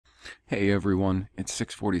Hey everyone, it's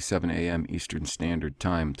 6:47 a.m. Eastern Standard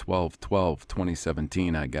Time,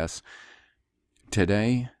 12/12/2017, I guess.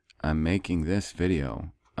 Today, I'm making this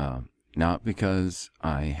video, not because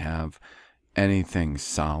I have anything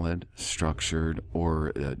solid, structured,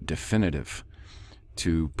 or definitive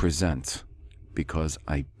to present, because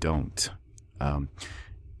I don't.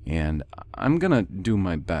 And I'm gonna do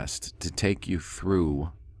my best to take you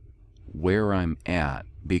through where I'm at,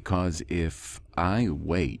 because if I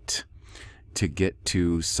wait to get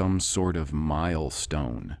to some sort of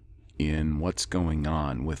milestone in what's going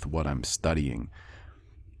on with what I'm studying,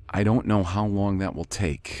 I don't know how long that will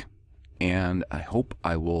take. And I hope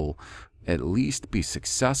I will at least be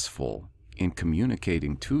successful in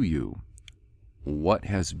communicating to you what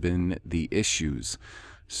has been the issues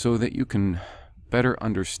so that you can better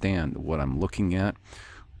understand what I'm looking at,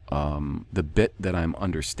 the bit that I'm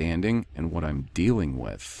understanding, and what I'm dealing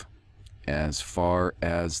with as far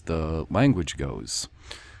as the language goes,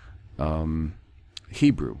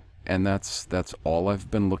 Hebrew. And that's all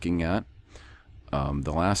I've been looking at.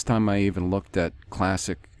 The last time I even looked at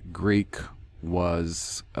classic Greek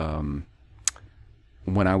was when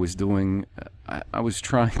I was doing, I was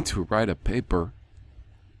trying to write a paper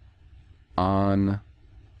on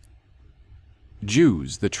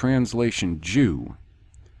Jews, the translation Jew,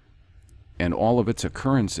 and all of its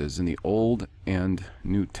occurrences in the Old and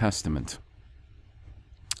New Testament,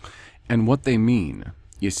 and what they mean.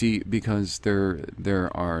 You see, because there's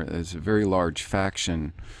a very large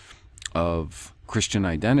faction of Christian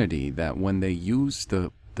identity that when they use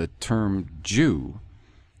the term Jew,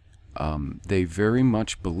 they very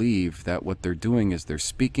much believe that what they're doing is they're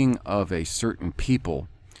speaking of a certain people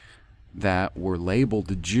that were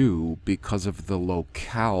labeled Jew because of the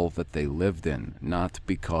locale that they lived in, not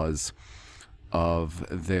because of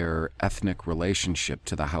their ethnic relationship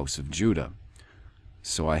to the house of Judah.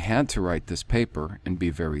 So I had to write this paper and be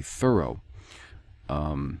very thorough.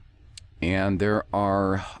 And there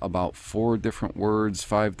are about 5 different words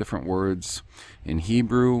in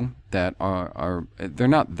Hebrew that they're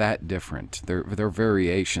not that different. They're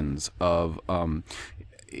variations of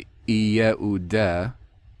Yehudah.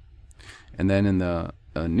 And then in the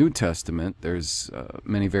New Testament, there's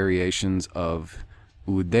many variations of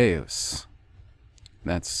Udeus.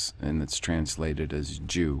 It's translated as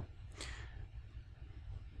Jew.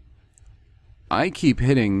 I keep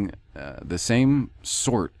hitting the same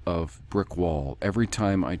sort of brick wall every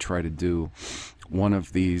time I try to do one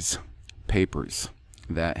of these papers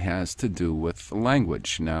that has to do with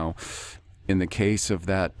language. Now, in the case of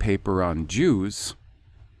that paper on Jews,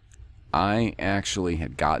 I actually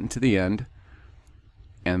had gotten to the end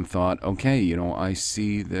and thought, okay, I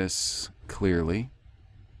see this clearly,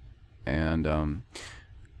 and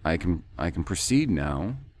I can proceed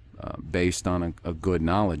now based on a good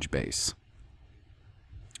knowledge base.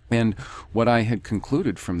 And what I had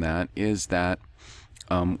concluded from that is that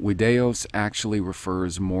Judeos actually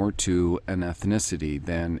refers more to an ethnicity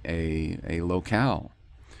than a locale.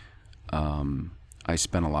 I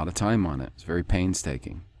spent a lot of time on it. It's very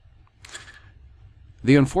painstaking.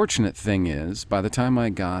 The unfortunate thing is, by the time I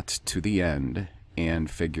got to the end and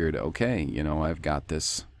figured, okay, I've got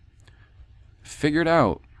this figured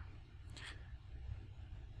out,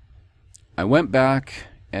 I went back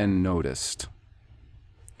and noticed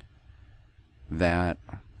that,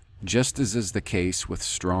 just as is the case with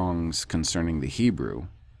Strong's concerning the Hebrew,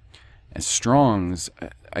 and Strong's,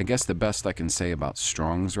 I guess the best I can say about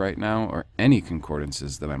Strong's right now, or any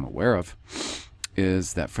concordances that I'm aware of,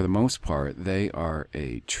 is that for the most part, they are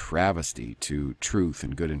a travesty to truth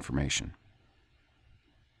and good information.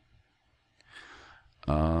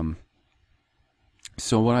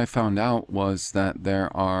 So what I found out was that there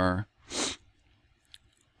are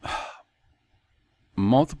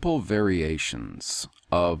multiple variations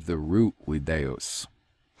of the root Judeos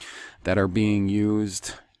that are being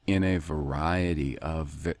used in a variety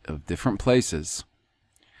of different places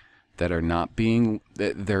that are not being,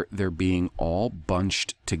 they're being all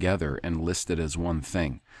bunched together and listed as one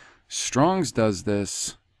thing. Strong's does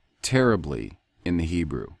this terribly in the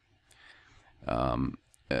Hebrew.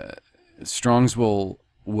 Strong's will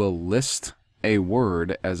list a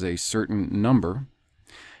word as a certain number,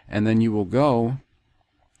 and then you will go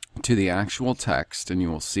to the actual text, and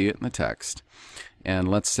you will see it in the text, and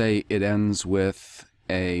let's say it ends with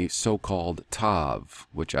a so-called tav,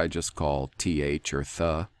 which I just call th or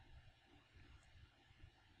th.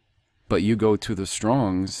 But you go to the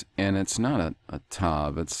Strong's, and it's not a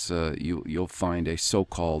tav. It's you'll find a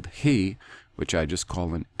so-called he, which I just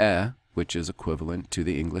call an which is equivalent to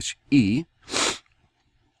the English e.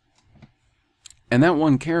 And that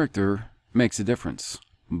one character makes a difference.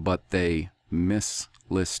 but they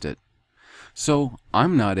mislist it. So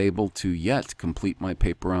I'm not able to yet complete my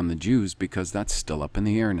paper on the Jews because that's still up in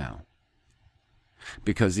the air now.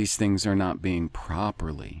 Because these things are not being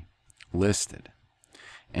properly listed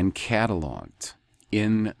and cataloged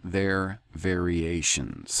in their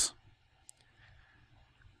variations.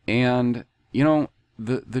 And, you know,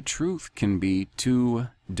 the truth can be too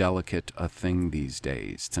delicate a thing these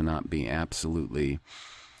days to not be absolutely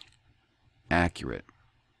accurate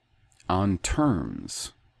on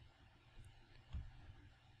terms.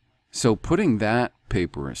 So putting that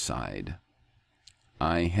paper aside,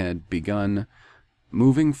 I had begun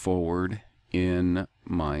moving forward in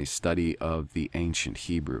my study of the ancient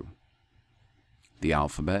Hebrew, the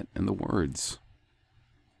alphabet and the words.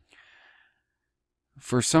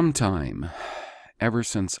 For some time, ever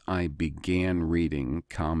since I began reading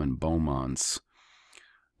Common Beaumont's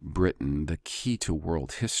Britain, the Key to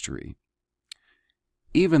World History,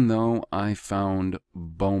 even though I found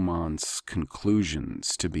Beaumont's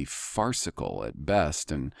conclusions to be farcical at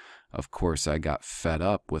best, and of course I got fed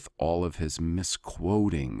up with all of his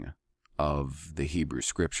misquoting of the Hebrew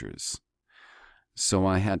Scriptures, so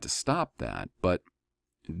I had to stop that. But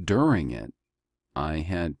during it, I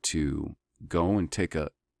had to go and take a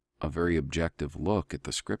very objective look at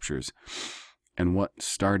the Scriptures, and what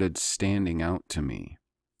started standing out to me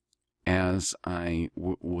as I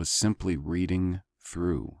was simply reading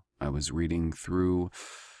through. I was reading through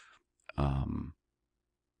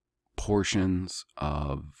portions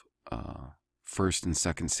of 1st and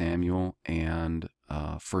 2nd Samuel and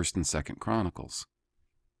 1st and 2nd Chronicles.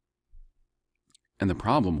 And the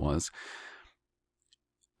problem was,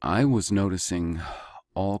 I was noticing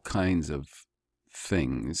all kinds of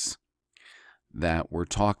things that were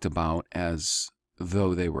talked about as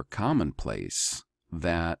though they were commonplace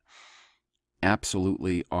that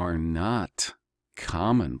absolutely are not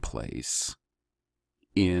commonplace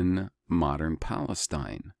in modern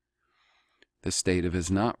Palestine, the state of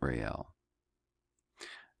Israel.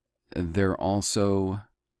 There are also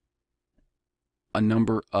a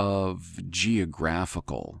number of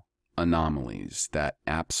geographical anomalies that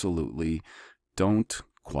absolutely don't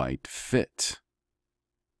quite fit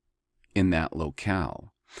in that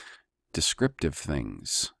locale. Descriptive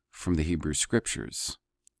things from the Hebrew Scriptures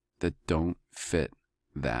that don't fit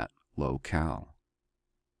that locale.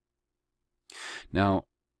 Now,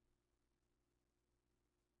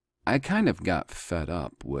 I kind of got fed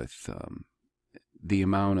up with the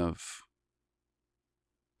amount of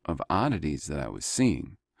oddities that I was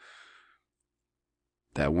seeing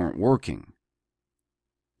that weren't working.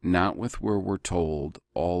 Not with where we're told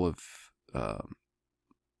all of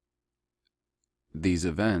these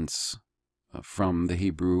events from the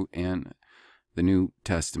Hebrew and the New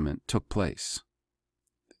Testament took place.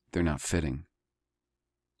 They're not fitting.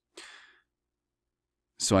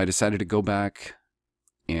 So I decided to go back,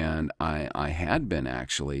 and I had been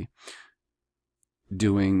actually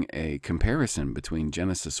doing a comparison between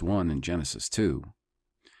Genesis 1 and Genesis 2.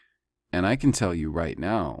 And I can tell you right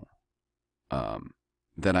now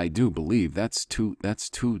that I do believe that's two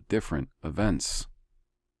different events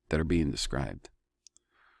that are being described.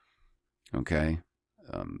 Okay?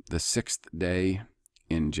 The 6th day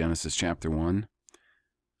in Genesis chapter 1,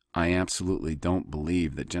 I absolutely don't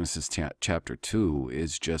believe that Genesis chapter 2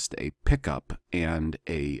 is just a pickup and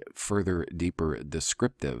a further, deeper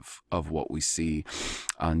descriptive of what we see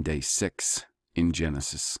on day 6 in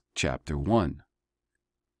Genesis chapter 1.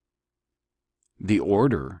 The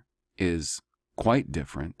order is quite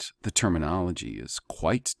different. The terminology is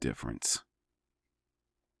quite different.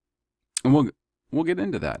 And we'll get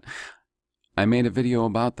into that. I made a video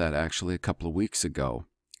about that actually a couple of weeks ago,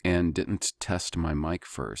 and didn't test my mic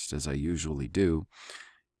first, as I usually do,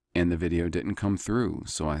 and the video didn't come through.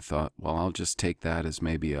 So I thought, well, I'll just take that as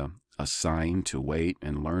maybe a sign to wait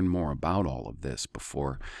and learn more about all of this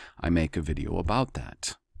before I make a video about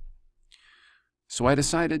that. So I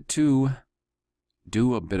decided to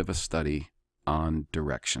do a bit of a study on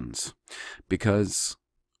directions, because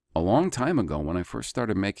a long time ago when I first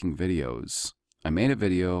started making videos, I made a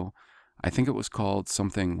video, I think it was called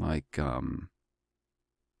something like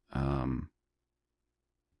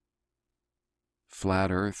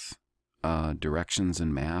Flat Earth Directions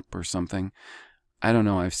and Map or something. I don't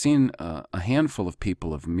know. I've seen a handful of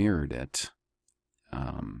people have mirrored it.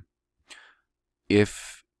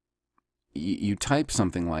 If you type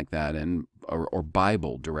something like that in, or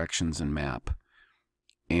Bible Directions and Map,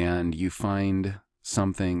 and you find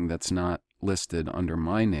something that's not listed under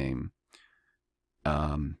my name,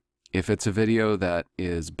 if it's a video that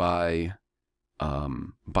is by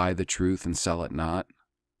Buy the Truth and Sell It Not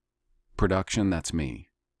production, that's me.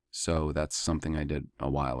 So that's something I did a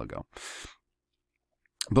while ago.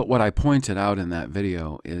 But what I pointed out in that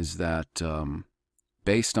video is that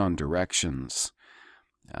based on directions,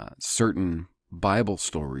 certain Bible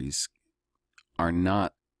stories are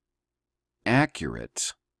not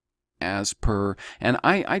accurate as per, and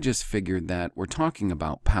I just figured that we're talking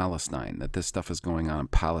about Palestine, that this stuff is going on in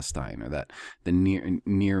Palestine, or that the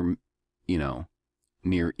near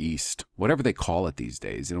Near East, whatever they call it these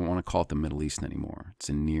days. They don't want to call it the Middle East anymore. It's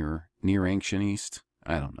a near ancient East.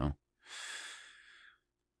 I don't know.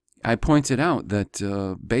 I pointed out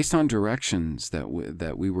that based on directions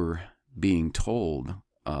that we were being told,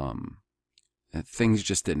 that things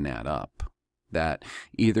just didn't add up. That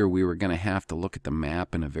either we were going to have to look at the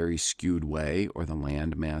map in a very skewed way, or the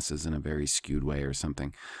land masses in a very skewed way, or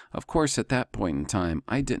something. Of course, at that point in time,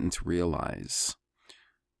 I didn't realize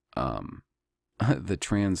the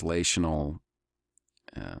translational.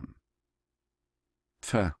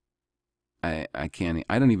 I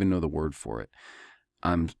don't even know the word for it.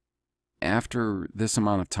 After this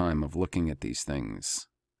amount of time of looking at these things,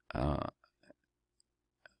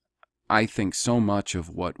 I think so much of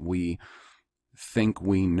what we think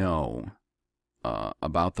we know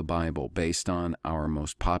about the Bible based on our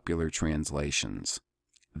most popular translations,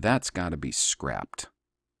 that's got to be scrapped.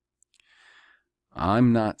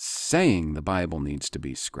 I'm not saying the Bible needs to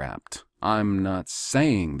be scrapped. I'm not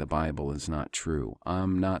saying the Bible is not true.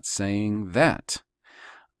 I'm not saying that.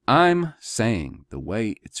 I'm saying the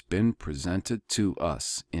way it's been presented to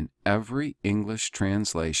us in every English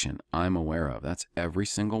translation I'm aware of. That's every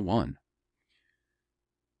single one.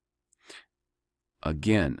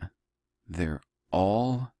 Again, they're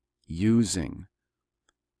all using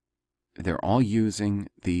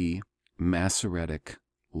the Masoretic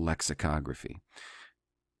lexicography.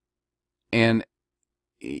 And,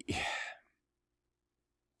 at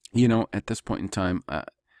this point in time,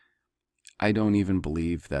 I don't even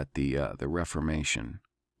believe that the Reformation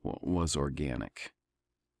was organic.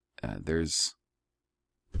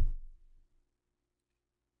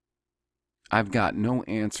 I've got no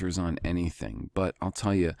answers on anything, but I'll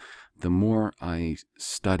tell you, the more I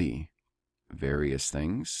study various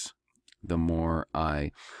things, the more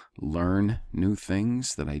I learn new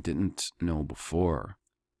things that I didn't know before,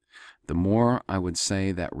 the more I would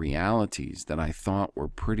say that realities that I thought were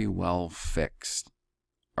pretty well fixed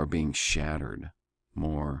are being shattered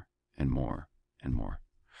more and more and more.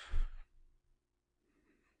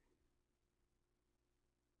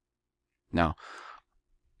 Now,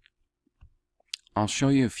 I'll show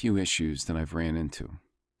you a few issues that I've ran into,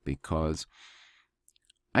 because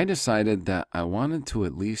I decided that I wanted to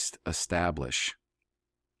at least establish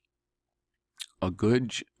a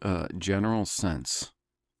good general sense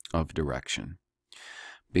of direction.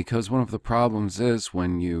 Because one of the problems is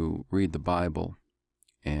when you read the Bible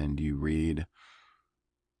and you read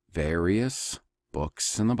various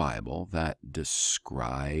books in the Bible that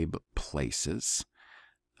describe places,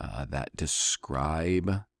 that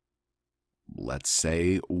describe, let's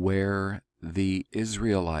say, where the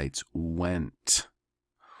Israelites went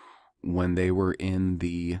when they were in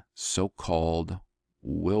the so-called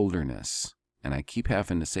wilderness. And I keep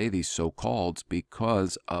having to say these so-called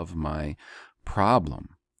because of my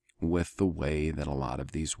problem with the way that a lot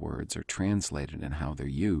of these words are translated and how they're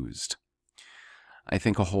used. I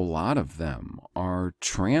think a whole lot of them are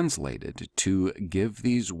translated to give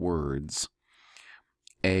these words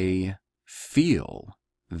a feel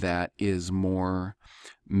that is more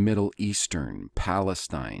Middle Eastern,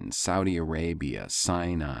 Palestine, Saudi Arabia,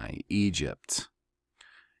 Sinai, Egypt,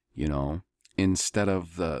 instead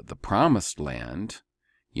of the Promised Land,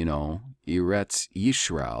 Eretz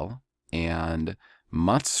Yisrael and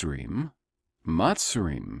Matzrim.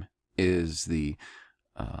 Matzrim is the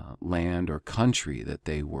land or country that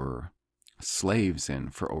they were slaves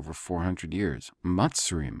in for over 400 years.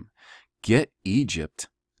 Matzrim. Get Egypt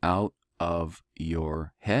out of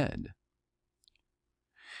your head.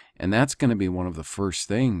 And that's going to be one of the first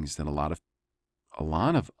things that a lot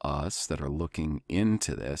of us that are looking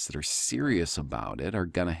into this, that are serious about it, are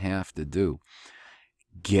going to have to do.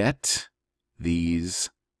 Get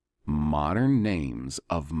these modern names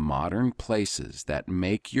of modern places that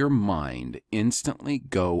make your mind instantly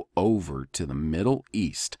go over to the Middle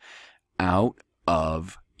East out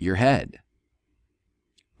of your head.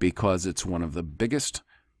 Because it's one of the biggest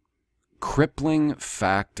crippling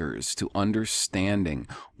factors to understanding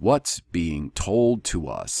what's being told to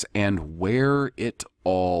us and where it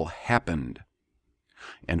all happened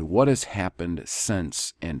and what has happened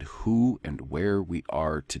since and who and where we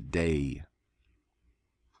are today.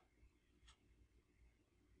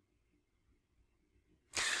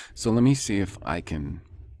 So let me see if I can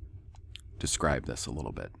describe this a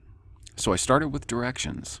little bit. So I started with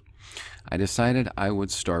directions. I decided I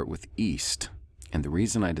would start with east. And the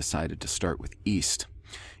reason I decided to start with east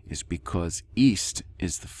is because east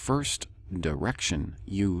is the first direction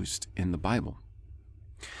used in the Bible.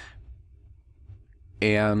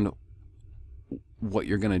 And what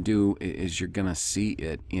you're going to do is you're going to see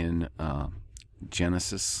it in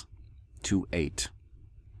Genesis 2:8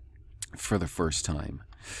 for the first time.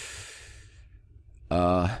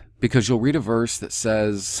 Because you'll read a verse that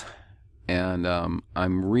says, and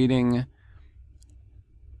I'm reading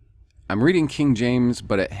King James,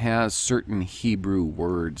 but it has certain Hebrew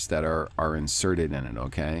words that are inserted in it,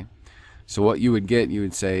 okay? So what you would get, you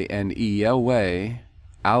would say, and Yahweh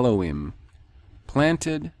Elohim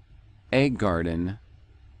planted a garden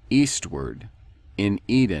eastward in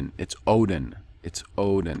Eden. It's Odin. It's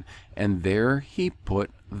Odin. And there he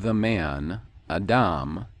put the man,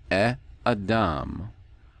 Adam, Adam,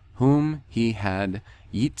 whom he had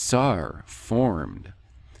Yitzar formed.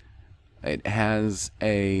 It has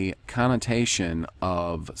a connotation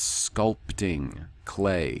of sculpting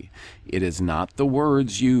clay. It is not the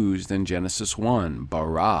words used in Genesis 1,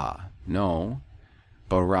 bara. No.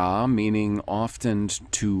 Bara meaning often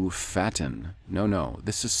to fatten. No.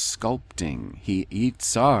 This is sculpting. He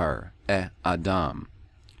Yitzar Adam.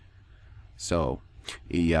 So,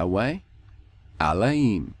 Yahweh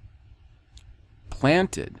Elohim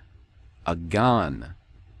planted a gan,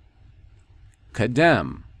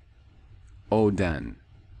 kadem, Odin.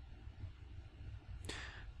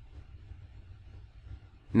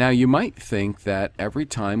 Now you might think that every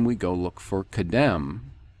time we go look for kadem,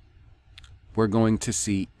 we're going to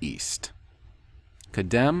see east.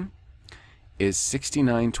 Kadem is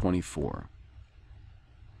 6924.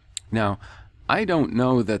 Now, I don't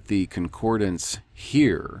know that the concordance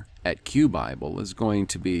here at Q Bible is going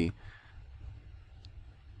to be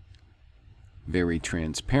very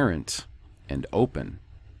transparent and open.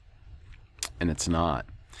 And it's not.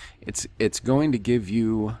 It's going to give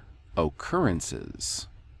you occurrences.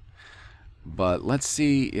 But let's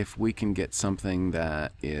see if we can get something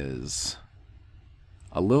that is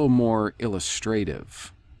a little more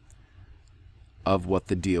illustrative of what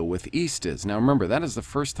the deal with east is. Now remember, that is the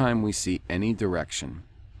first time we see any direction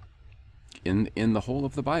in the whole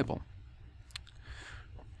of the Bible.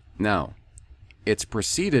 Now, it's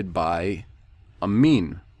preceded by a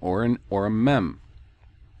min or a mem.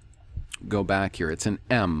 Go back here. It's an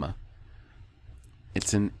M.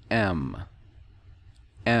 It's an M.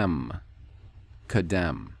 M.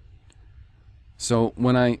 Kadem. So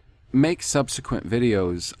when I make subsequent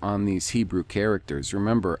videos on these Hebrew characters,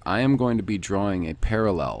 remember, I am going to be drawing a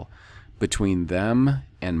parallel between them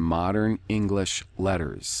and modern English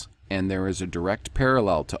letters. And there is a direct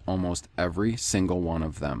parallel to almost every single one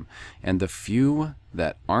of them. And the few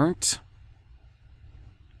that aren't,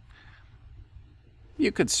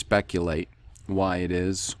 you could speculate why it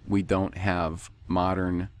is we don't have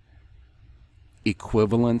modern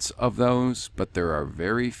equivalents of those, but there are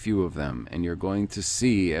very few of them, and you're going to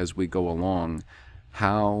see as we go along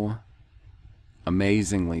how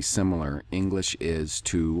amazingly similar English is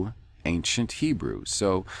to ancient Hebrew.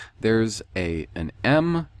 So there's an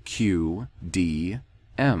M, Q, D,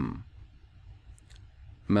 M.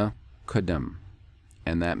 Kadem.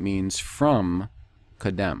 And that means from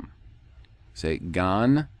Kadem. Say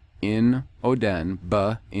gan in Oden,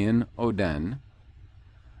 ba in Oden.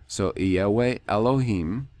 So Yahweh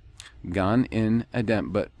Elohim, gan in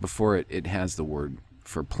Edem, but before it has the word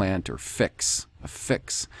for plant or fix,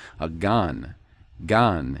 a gan.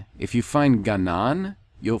 Gan. If you find ganan,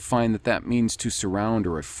 you'll find that means to surround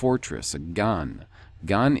or a fortress, a gan.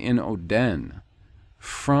 Gan in Oden,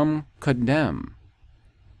 from Kadem.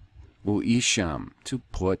 Uisham, to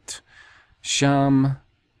put. Sham,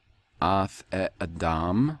 ath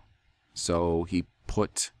Adam, so he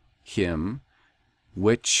put him,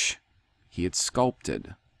 which he had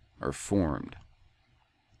sculpted or formed.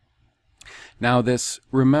 Now this,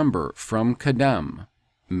 remember, from Kadem,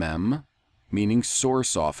 mem, meaning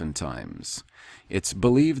source oftentimes. It's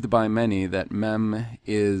believed by many that mem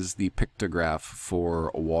is the pictograph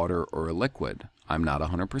for water or a liquid. I'm not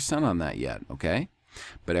 100% on that yet, okay?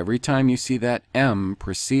 But every time you see that M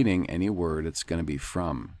preceding any word, it's going to be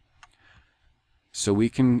from. So we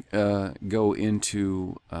can go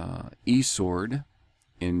into Esword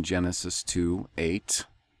in Genesis 2:8,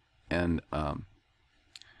 and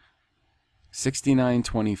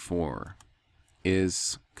 6924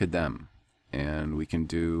 is Kadem, and we can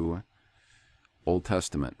do Old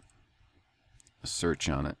Testament, a search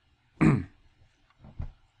on it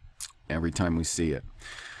every time we see it.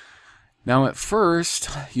 Now at first,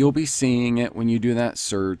 you'll be seeing it when you do that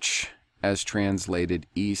search as translated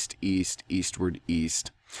east, east, eastward,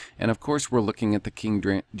 east. And of course, we're looking at the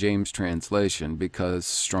King James translation because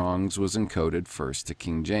Strong's was encoded first to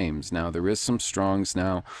King James. Now, there is some Strong's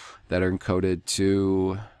now that are encoded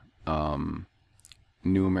to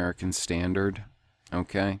New American Standard,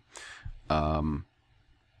 okay?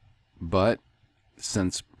 But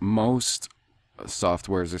since most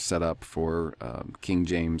softwares are set up for King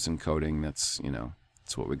James encoding, that's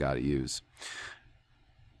what we got to use.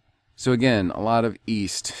 So again, a lot of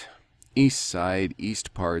east side,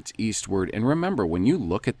 east parts, eastward. And remember, when you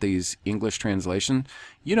look at these English translation,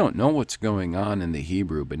 you don't know what's going on in the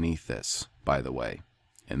Hebrew beneath this, by the way.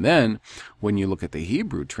 And then when you look at the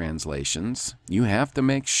Hebrew translations, you have to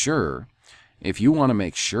make sure, if you want to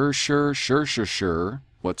make sure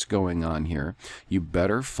what's going on here, you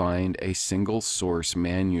better find a single source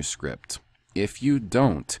manuscript. If you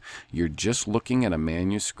don't, you're just looking at a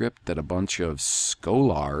manuscript that a bunch of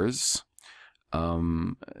scholars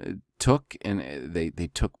took, and they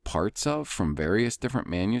took parts of from various different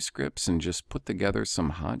manuscripts and just put together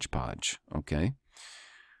some hodgepodge, okay?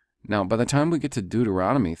 Now, by the time we get to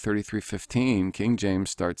Deuteronomy 33:15, King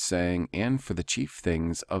James starts saying, "And for the chief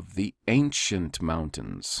things of the ancient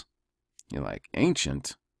mountains." You're like,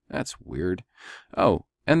 ancient? That's weird. Oh,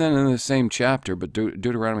 and then in the same chapter, but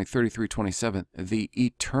Deuteronomy 33:27, "The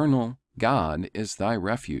eternal God is thy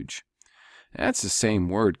refuge." That's the same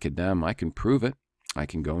word, kedem. I can prove it. I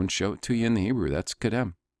can go and show it to you in the Hebrew. That's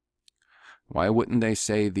kedem. Why wouldn't they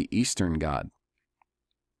say the eastern God?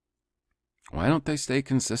 Why don't they stay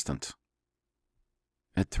consistent?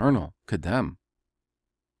 Eternal, kedem.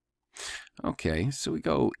 Okay, so we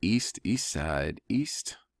go east, east side,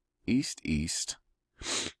 east, east, east.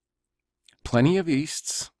 Plenty of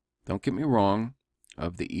easts, don't get me wrong,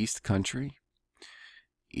 of the east country,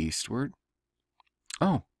 eastward.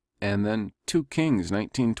 Oh, and then 2 Kings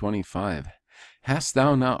 19:25. "Hast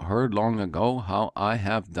thou not heard long ago how I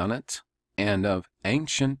have done it, and of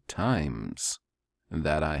ancient times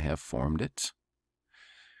that I have formed it?"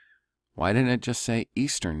 Why didn't it just say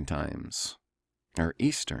Eastern times, or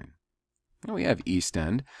Eastern? Well, we have East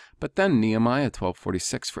End, but then Nehemiah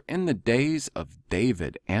 12:46, "For in the days of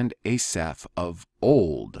David and Asaph of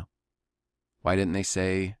old." Why didn't they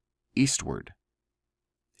say eastward?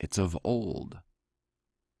 It's of old.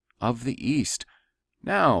 Of the east.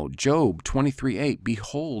 Now, Job 23:8,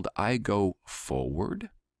 "Behold, I go forward."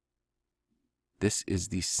 This is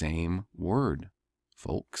the same word,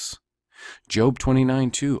 folks. Job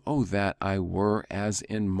 29:2, "Oh, that I were as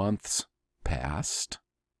in months past."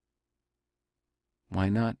 Why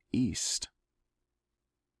not east?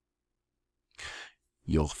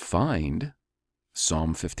 You'll find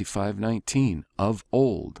Psalm 55:19, "of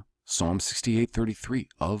old." Psalm 68:33,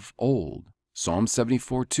 "of old." Psalm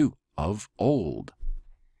 74:2, "of old."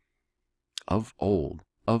 Of old,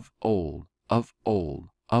 of old, of old,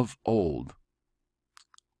 of old.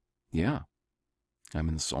 Yeah, I'm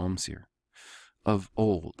in the Psalms here. Of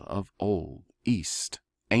old, east,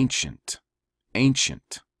 ancient,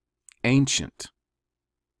 ancient, ancient.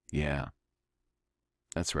 Yeah,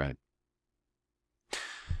 that's right.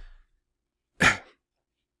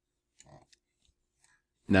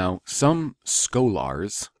 Now, some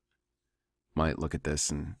scholars might look at this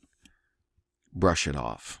and brush it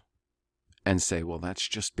off and say, well, that's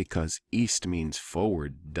just because east means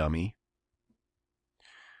forward, dummy.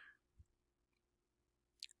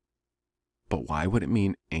 But why would it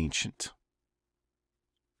mean ancient?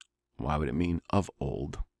 Why would it mean of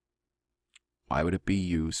old? Why would it be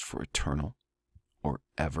used for eternal or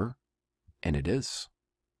ever? And it is.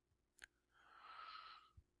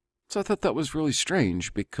 So I thought that was really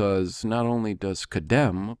strange, because not only does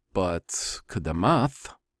kedem, but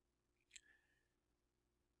kedemath.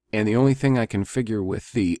 And the only thing I can figure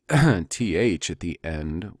with the th at the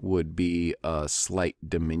end would be a slight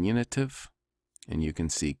diminutive. And you can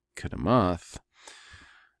see kedemath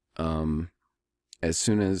as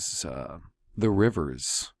soon as the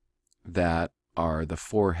rivers that are the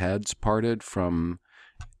four heads parted from,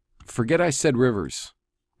 forget I said rivers,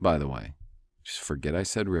 by the way. Just forget I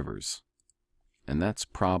said rivers. And that's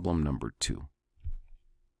problem number 2.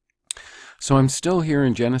 So I'm still here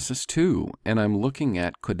in Genesis 2, and I'm looking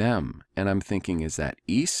at Kedem, and I'm thinking, is that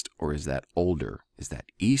east or is that older? Is that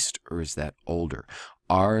east or is that older?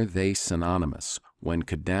 Are they synonymous? When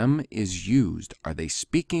Kedem is used, are they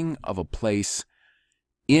speaking of a place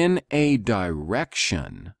in a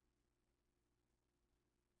direction,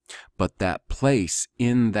 but that place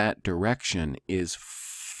in that direction is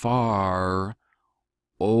far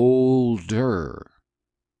older?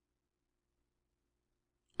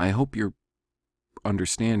 I hope you're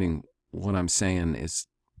understanding what I'm saying is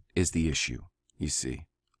is the issue, you see.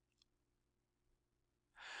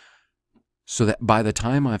 So that by the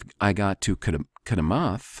time I got to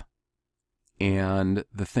Kadamath, and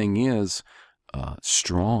the thing is,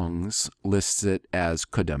 Strong's lists it as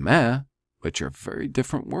Kadameh, which are very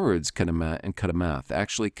different words, Kadameh and Kadamath.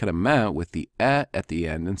 Actually, Kadameh with the e at the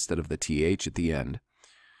end instead of the th at the end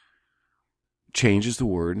changes the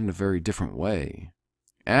word in a very different way.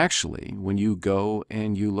 Actually, when you go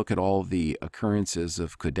and you look at all the occurrences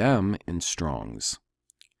of Kadem in Strong's,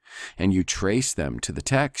 and you trace them to the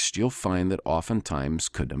text, you'll find that oftentimes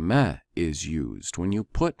Kadameh is used. When you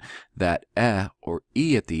put that or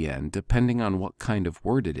e at the end, depending on what kind of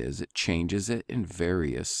word it is, it changes it in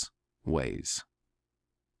various ways.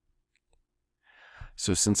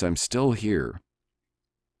 So since I'm still here,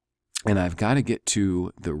 and I've got to get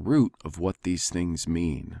to the root of what these things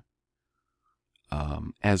mean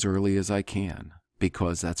as early as I can,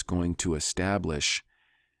 because that's going to establish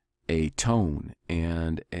a tone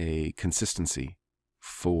and a consistency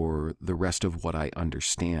for the rest of what I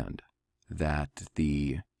understand that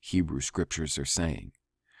the Hebrew scriptures are saying.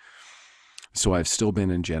 So I've still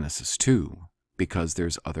been in Genesis 2, because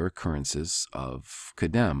there's other occurrences of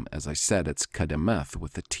Kadem. As I said, it's Kademeth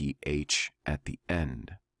with the th at the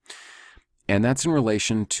end. And that's in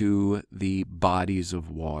relation to the bodies of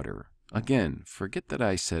water. Again, forget that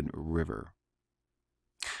I said river.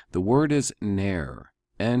 The word is ner.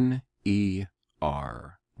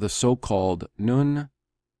 N-E-R, the so-called Nun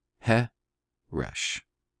He Resh,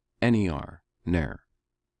 N-E-R, Ner.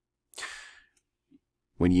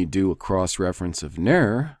 When you do a cross-reference of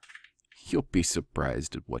Ner, you'll be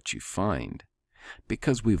surprised at what you find,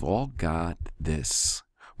 because we've all got this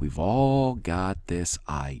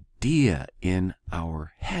idea in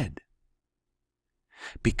our head,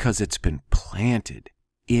 because it's been planted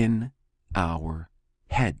in our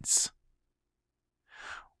heads.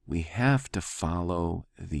 We have to follow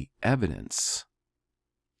the evidence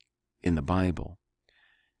in the Bible.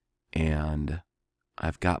 And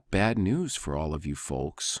I've got bad news for all of you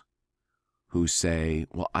folks who say,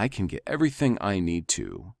 well, I can get everything I need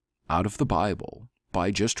to out of the Bible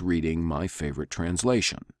by just reading my favorite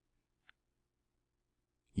translation.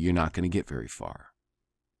 You're not going to get very far.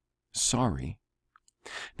 Sorry.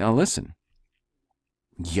 Now listen,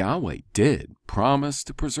 Yahweh did promise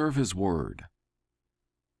to preserve his word.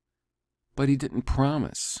 But he didn't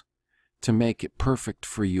promise to make it perfect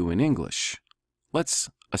for you in English. Let's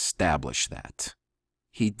establish that.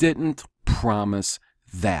 He didn't promise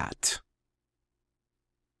that.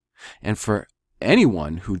 And for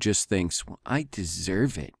anyone who just thinks, well, I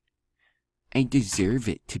deserve it. I deserve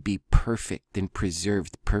it to be perfect and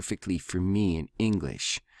preserved perfectly for me in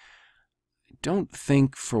English. Don't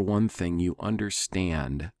think for one thing you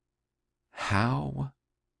understand how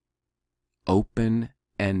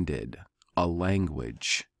open-ended a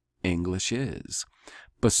language English is,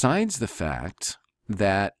 besides the fact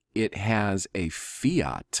that it has a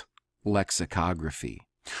fiat lexicography,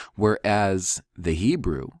 whereas the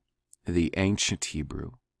Hebrew, the ancient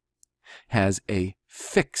Hebrew, has a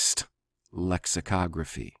fixed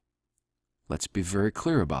lexicography. Let's be very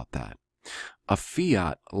clear about that. A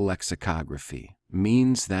fiat lexicography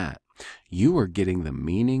means that you are getting the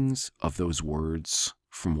meanings of those words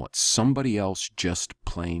from what somebody else just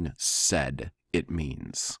plain said it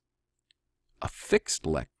means. A fixed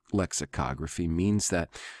lexicography means that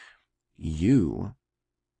you,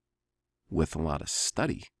 with a lot of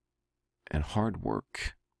study and hard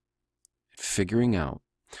work, figuring out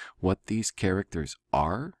what these characters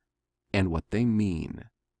are and what they mean,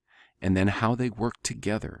 and then how they work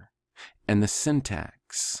together, and the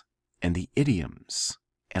syntax, and the idioms,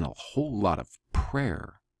 and a whole lot of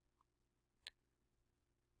prayer,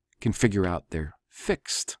 can figure out their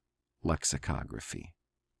fixed lexicography.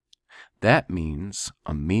 That means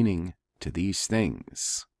a meaning to these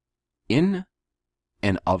things in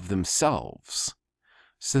and of themselves,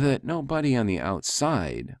 so that nobody on the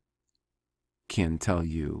outside can tell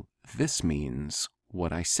you this means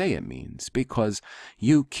what I say it means, because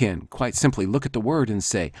you can quite simply look at the word and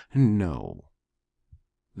say, no,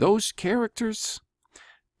 those characters,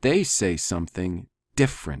 they say something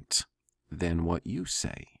different than what you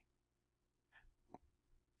say.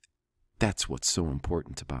 That's what's so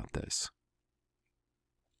important about this.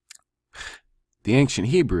 The ancient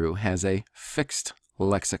Hebrew has a fixed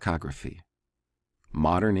lexicography.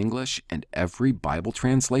 Modern English and every Bible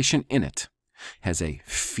translation in it has a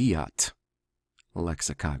fiat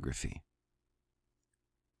lexicography.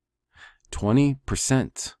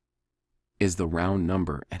 20% is the round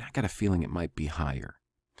number, and I got a feeling it might be higher.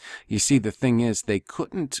 You see, the thing is, they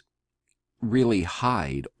couldn't really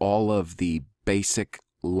hide all of the basic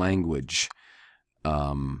language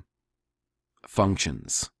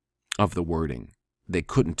functions of the wording. They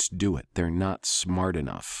couldn't do it. They're not smart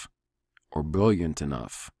enough or brilliant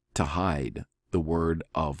enough to hide the word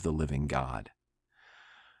of the living God.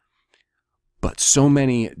 But so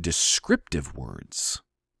many descriptive words,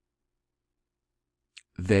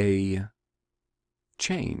 they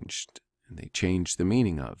changed. They changed the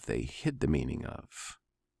meaning of. They hid the meaning of.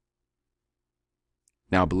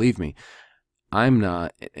 Now, believe me, I'm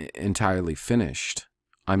not entirely finished.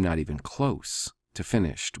 I'm not even close to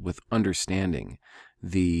finished with understanding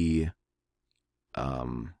the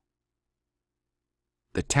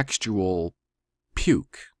textual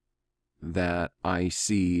puke that I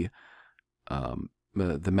see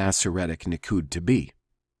the Masoretic Nikud to be.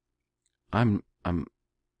 I'm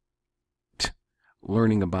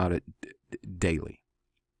learning about it daily.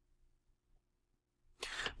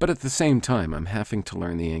 But at the same time, I'm having to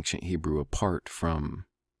learn the ancient Hebrew apart from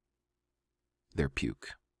their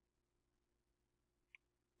puke.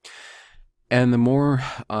 And the more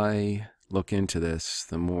I look into this,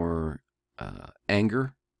 the more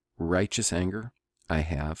anger, righteous anger, I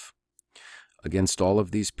have against all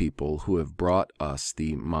of these people who have brought us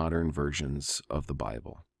the modern versions of the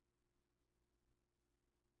Bible.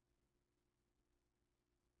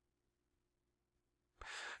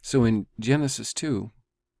 So in Genesis 2,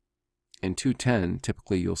 in 2:10,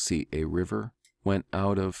 typically you'll see a river went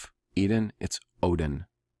out of Eden, it's Odin,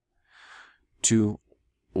 to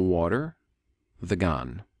water the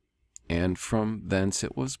Gan, and from thence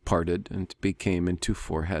it was parted and became into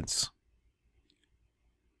four heads.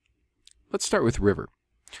 Let's start with river.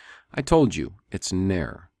 I told you, it's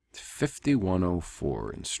Ner,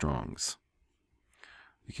 5104 in Strong's.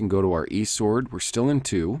 We can go to our E-sword, we're still in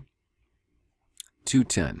 2:10.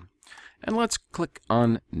 And let's click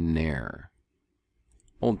on Ner,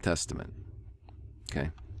 Old Testament.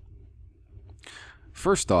 Okay.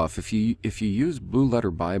 First off, if you use Blue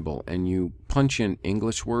Letter Bible and you punch in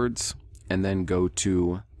English words and then go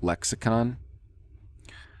to lexicon,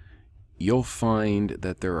 you'll find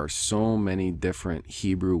that there are so many different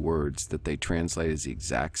Hebrew words that they translate as the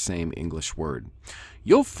exact same English word.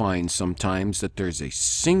 You'll find sometimes that there's a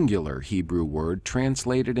singular Hebrew word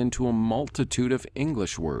translated into a multitude of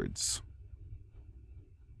English words.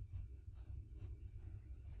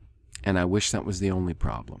 And I wish that was the only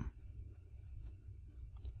problem.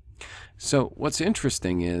 So what's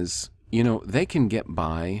interesting is, they can get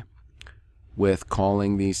by with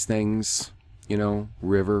calling these things,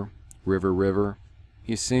 river, river, river.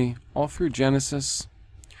 You see, all through Genesis,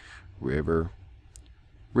 river,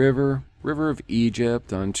 river, river of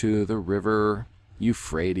Egypt unto the river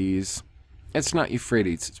Euphrates. It's not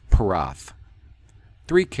Euphrates, it's Parath.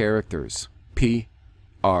 3 characters,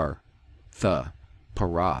 P-R, the,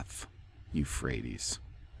 Parath, Euphrates.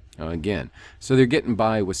 Again, so they're getting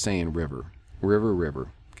by with saying river, river,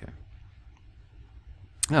 river. Okay.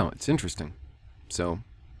 Now, it's interesting. So,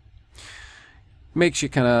 makes you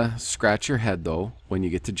kind of scratch your head, though, when you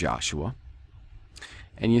get to Joshua.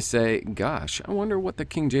 And you say, gosh, I wonder what the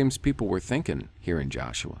King James people were thinking here in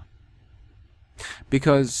Joshua.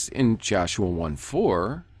 Because in Joshua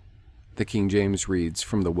 1:4, the King James reads,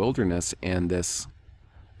 from the wilderness and this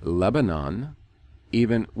Lebanon,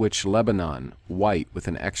 even which Lebanon, white with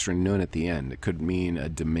an extra nun at the end. It could mean a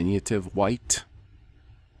diminutive white.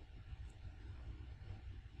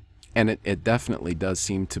 And it definitely does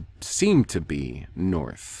seem to be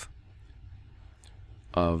north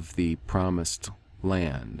of the promised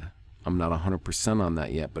land. I'm not 100% on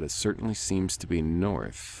that yet, but it certainly seems to be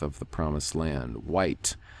north of the promised land.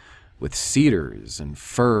 White with cedars and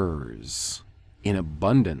firs in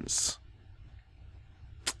abundance.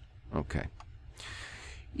 Okay.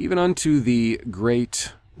 Even unto the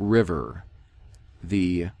great river,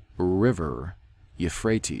 the river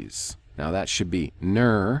Euphrates. Now that should be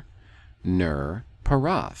Ner,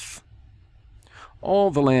 Parath.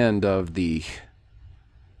 All the land of the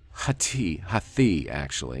Hathi,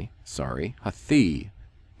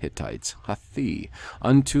 Hittites,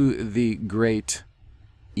 unto the great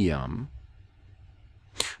Yam,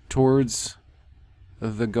 towards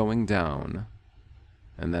the going down,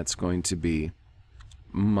 and that's going to be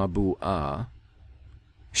Mabu'ah,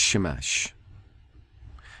 Shemesh.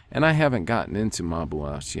 And I haven't gotten into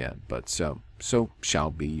Mabu'ah yet, but so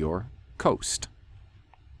shall be your coast.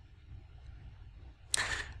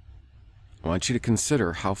 I want you to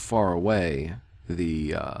consider how far away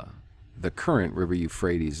the current river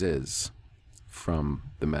Euphrates is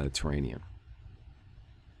from the Mediterranean.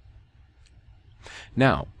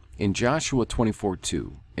 Now, in Joshua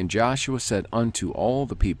 24:2, and Joshua said unto all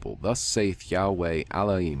the people, thus saith Yahweh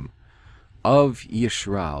Elohim, of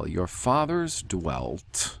Yishrael, your fathers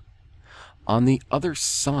dwelt on the other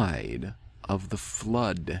side of the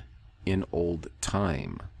flood in old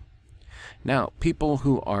time. Now, people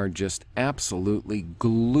who are just absolutely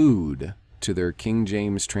glued to their King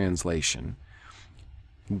James translation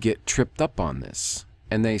get tripped up on this,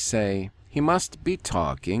 and they say, he must be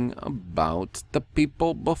talking about the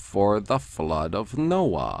people before the flood of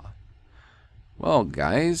Noah. Well,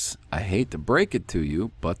 guys, I hate to break it to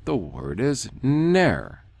you, but the word is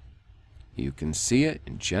ner. You can see it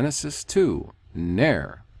in Genesis 2,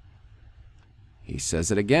 ner. He says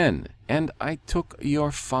it again, and I took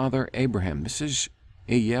your father Abraham. This is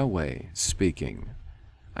Yahweh speaking.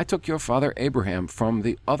 I took your father Abraham from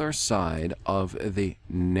the other side of the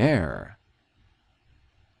ner.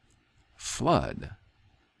 Flood.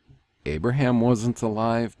 Abraham wasn't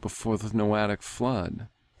alive before the Noahic flood.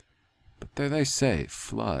 But there they say,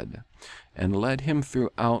 flood, and led him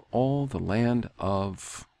throughout all the land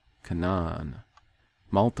of Canaan,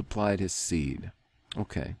 multiplied his seed.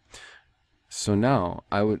 Okay, so now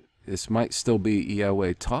this might still be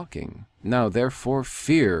Yahweh talking. Now therefore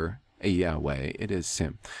fear Yahweh, it is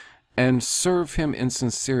him, and serve him in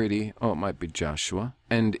sincerity, it might be Joshua,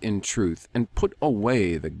 and in truth, and put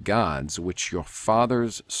away the gods which your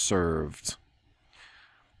fathers served.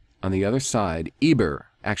 On the other side, Eber,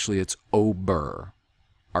 actually it's Ober.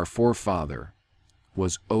 Our forefather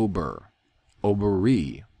was Ober.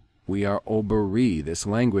 Oberi. We are Oberi. This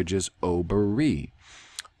language is Oberi.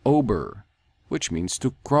 Ober, which means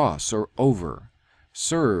to cross or over,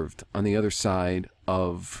 served on the other side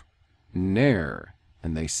of Ner,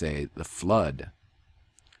 and they say the flood,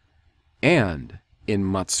 and in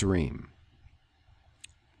Matzrim,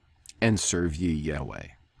 and serve ye Yahweh.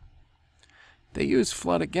 They use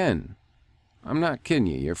flood again. I'm not kidding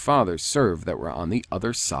you. Your fathers served that were on the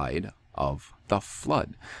other side of the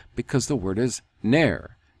flood, because the word is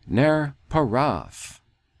ner. Ner parath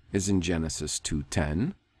is in Genesis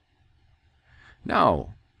 2:10.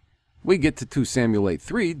 Now, we get to 2 Samuel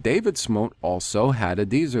 8:3. David smote also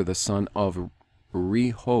Hadadezer, the son of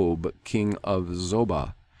Rehob, king of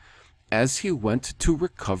Zobah, as he went to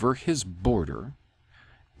recover his border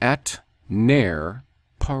at Ner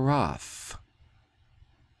Parath.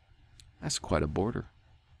 That's quite a border.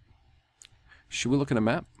 Should we look at a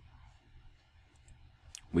map?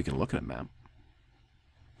 We can look at a map.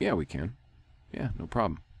 Yeah, we can. Yeah, no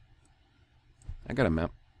problem. I got a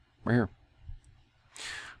map right here.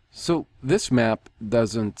 So this map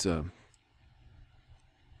doesn't,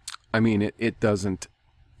 it doesn't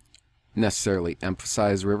necessarily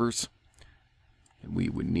emphasize rivers. We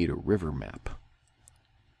would need a river map,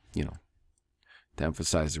 to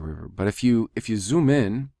emphasize the river. But if you zoom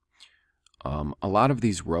in, a lot of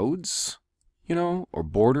these roads, or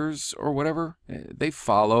borders or whatever, they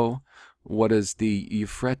follow what is the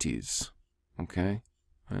Euphrates, okay?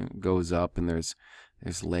 It goes up and there's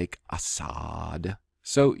Lake Assad.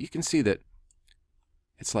 So you can see that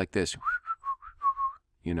it's like this,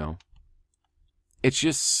 It's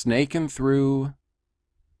just snaking through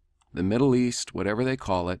the Middle East, whatever they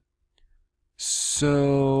call it.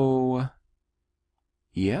 So,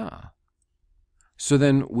 yeah. So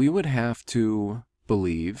then we would have to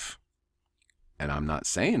believe, and I'm not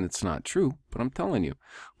saying it's not true, but I'm telling you,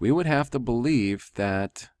 we would have to believe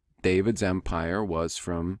that David's empire was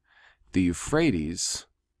from the Euphrates,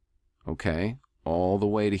 okay, all the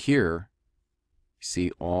way to here.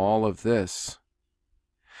 See all of this.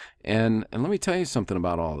 And let me tell you something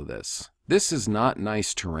about all of this. This is not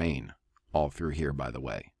nice terrain all through here, by the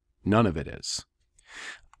way. None of it is.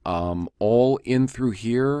 All in through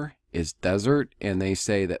here is desert, and they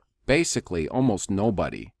say that basically almost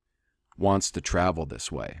nobody wants to travel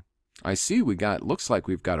this way. I see looks like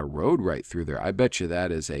we've got a road right through there. I bet you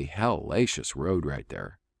that is a hellacious road right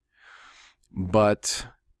there. But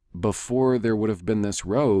before there would have been this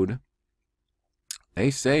road,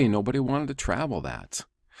 they say nobody wanted to travel that.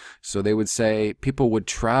 So they would say people would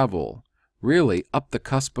travel really up the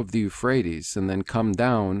cusp of the Euphrates and then come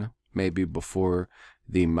down maybe before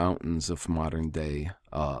the mountains of modern-day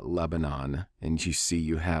Lebanon. And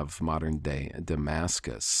you have modern-day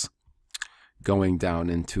Damascus. Going down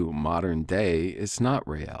into modern-day is not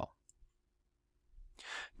real.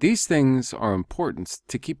 These things are important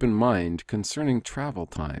to keep in mind concerning travel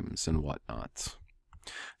times and whatnot.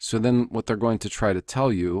 So then what they're going to try to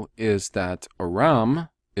tell you is that Aram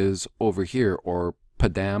is over here, or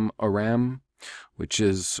Padam Aram, which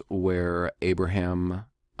is where Abraham,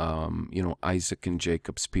 Isaac and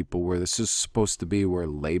Jacob's people were. This is supposed to be where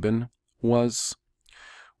Laban was,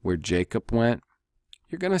 where Jacob went.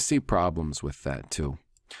 You're going to see problems with that too.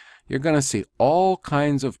 you're going to see all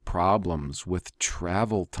kinds of problems with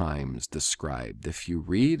travel times described. If you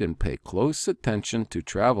read and pay close attention to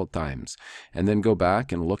travel times and then go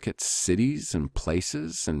back and look at cities and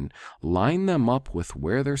places and line them up with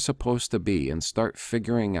where they're supposed to be and start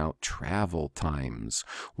figuring out travel times.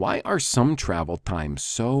 Why are some travel times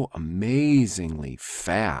so amazingly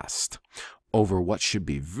fast over what should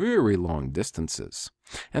be very long distances?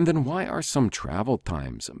 And then why are some travel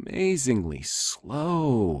times amazingly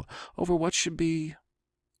slow over what should be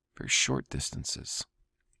very short distances?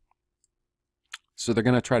 So they're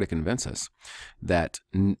going to try to convince us that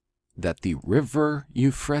the river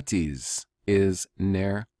Euphrates is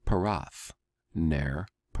Ner Parath. Ner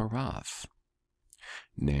Parath.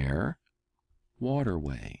 Ner,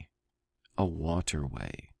 waterway. A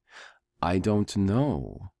waterway. I don't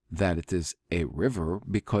know that it is a river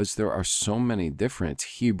because there are so many different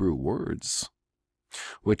Hebrew words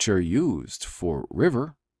which are used for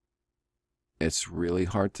river. It's really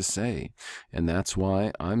hard to say, and that's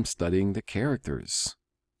why I'm studying the characters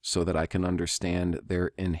so that I can understand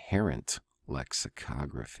their inherent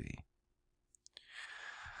lexicography.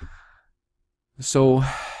 So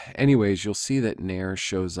anyways, you'll see that Ner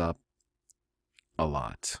shows up a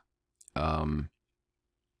lot.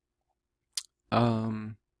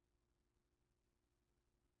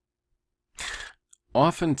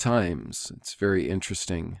 Oftentimes, it's very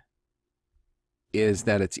interesting, is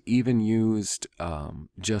that it's even used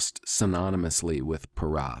just synonymously with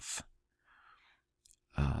parath.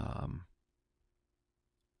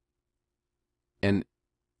 And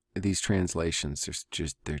these translations,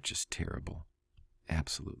 they're just terrible.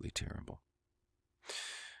 Absolutely terrible.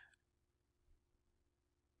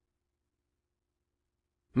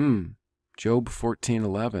 Job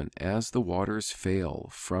 14:11, as the waters fail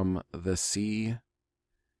from the sea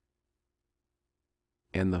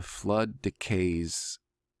and the flood decays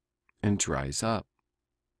and dries up.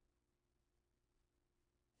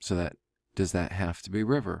 So does that have to be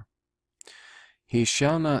river? He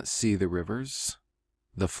shall not see the rivers,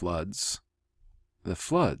 the floods. The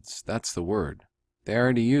floods, that's the word. They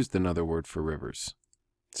already used another word for rivers.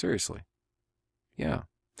 Seriously. Yeah.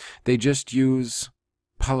 They just use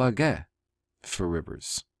palage for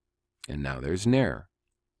rivers. And now there's Ner.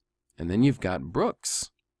 And then you've got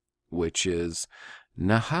brooks, which is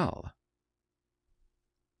Nahal.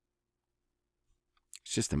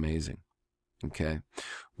 It's just amazing. Okay.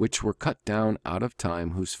 Which were cut down out of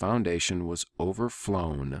time, whose foundation was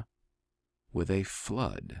overflown with a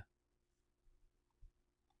flood.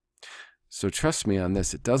 So trust me on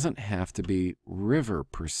this, it doesn't have to be river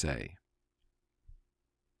per se.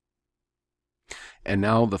 And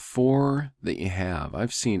now the four that you have,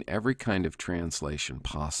 I've seen every kind of translation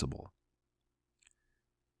possible,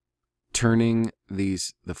 turning the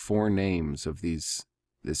four names of these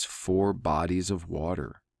four bodies of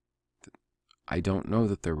water. I don't know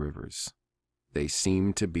that they're rivers. They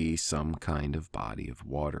seem to be some kind of body of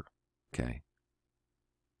water. Okay.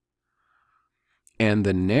 And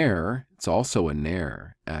the Ner, it's also a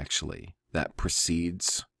Ner, actually, that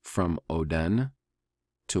proceeds from Oden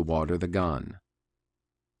to water the Gan.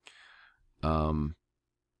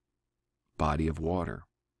 Body of water.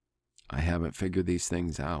 I haven't figured these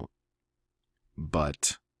things out.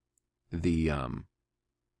 But the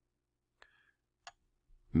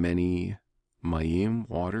many Mayim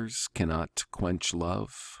waters cannot quench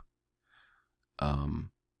love.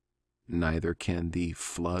 Neither can the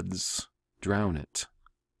floods drown it.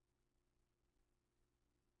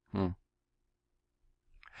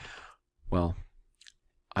 Well,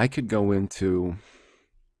 I could go into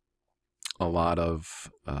a lot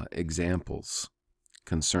of examples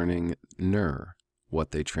concerning Ner,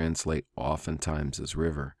 what they translate oftentimes as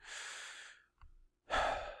river,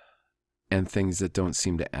 and things that don't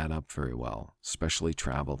seem to add up very well, especially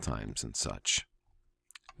travel times and such.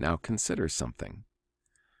 Now consider something,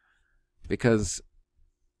 because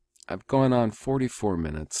I've gone on 44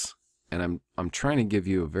 minutes, and I'm trying to give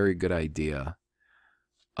you a very good idea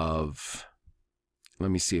of, let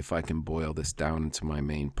me see if I can boil this down into my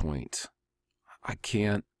main point. I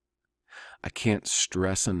can't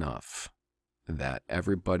stress enough that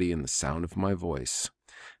everybody in the sound of my voice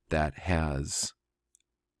that has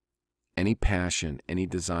any passion, any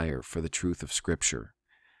desire for the truth of Scripture,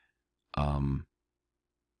 you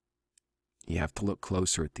have to look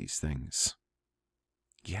closer at these things.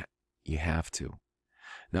 Yeah, you have to.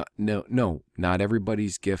 No, not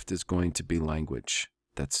everybody's gift is going to be language.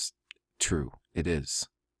 That's true. It is.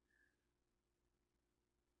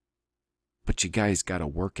 But you guys got to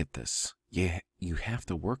work at this. You have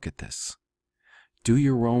to work at this. Do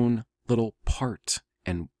your own little part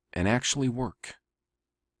and actually work.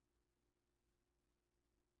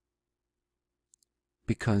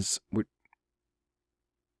 because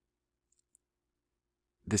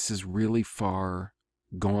this is really far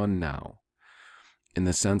gone now in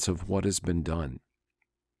the sense of what has been done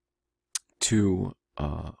to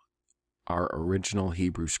our original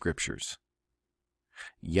Hebrew scriptures.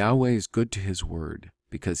 Yahweh is good to his word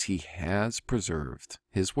because he has preserved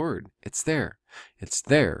his word. It's there. It's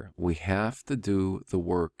there. We have to do the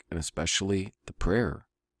work, and especially the prayer,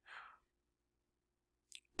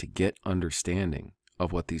 to get understanding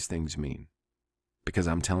of what these things mean. Because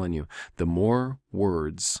I'm telling you, the more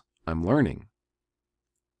words I'm learning,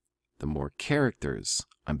 the more characters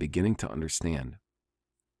I'm beginning to understand.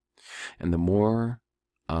 And the more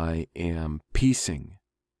I am piecing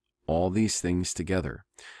all these things together,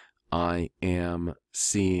 I am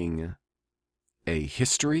seeing a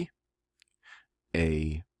history,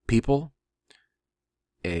 a people,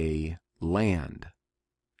 a land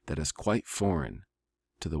that is quite foreign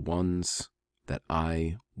to the ones that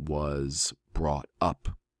I was brought up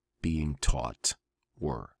being taught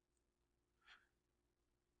were.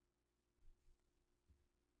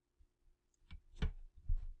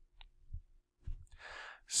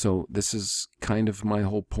 So this is kind of my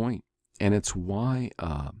whole point, and it's why,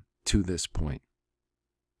 to this point,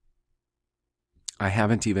 I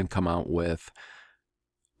haven't even come out with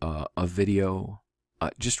a video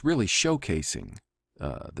just really showcasing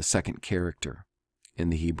the second character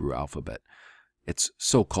in the Hebrew alphabet. It's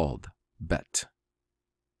so-called Bet,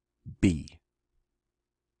 B.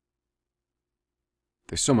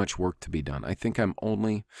 There's so much work to be done. I think I'm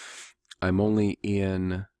only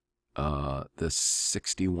in the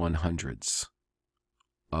 6100s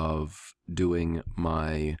of doing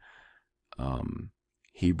my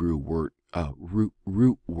Hebrew word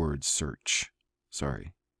root word search.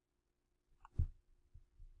 Sorry.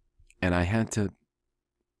 And I had to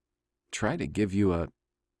try to give you a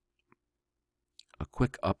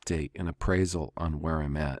quick update and appraisal on where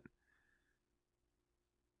I'm at.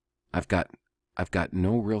 I've got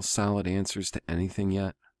no real solid answers to anything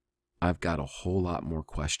yet. I've got a whole lot more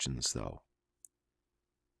questions though.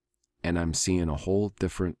 And I'm seeing a whole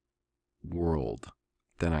different world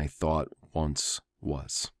than I thought once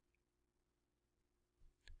was.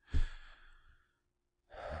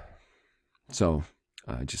 So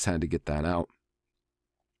I just had to get that out.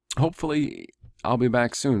 Hopefully I'll be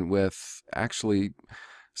back soon with actually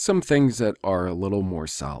some things that are a little more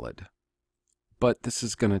solid. But this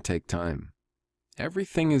is going to take time.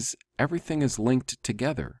 Everything is linked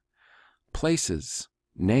together. Places,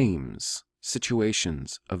 names,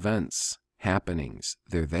 situations, events, happenings,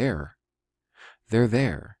 they're there. They're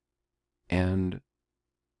there. And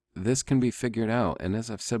this can be figured out. And as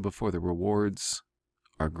I've said before, the rewards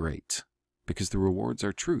are great because the rewards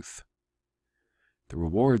are truth. The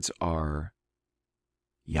rewards are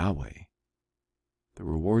Yahweh. The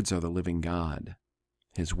rewards are the living God.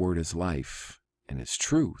 His word is life and his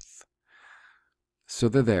truth. So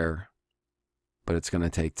they're there, but it's going to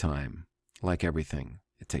take time. Like everything,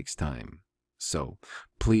 it takes time. So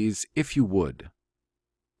please, if you would,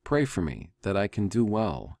 pray for me that I can do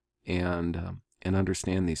well and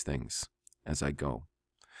understand these things as I go.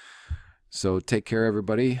 So take care,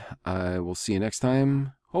 everybody. I will see you next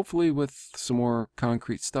time, hopefully with some more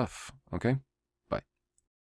concrete stuff, okay?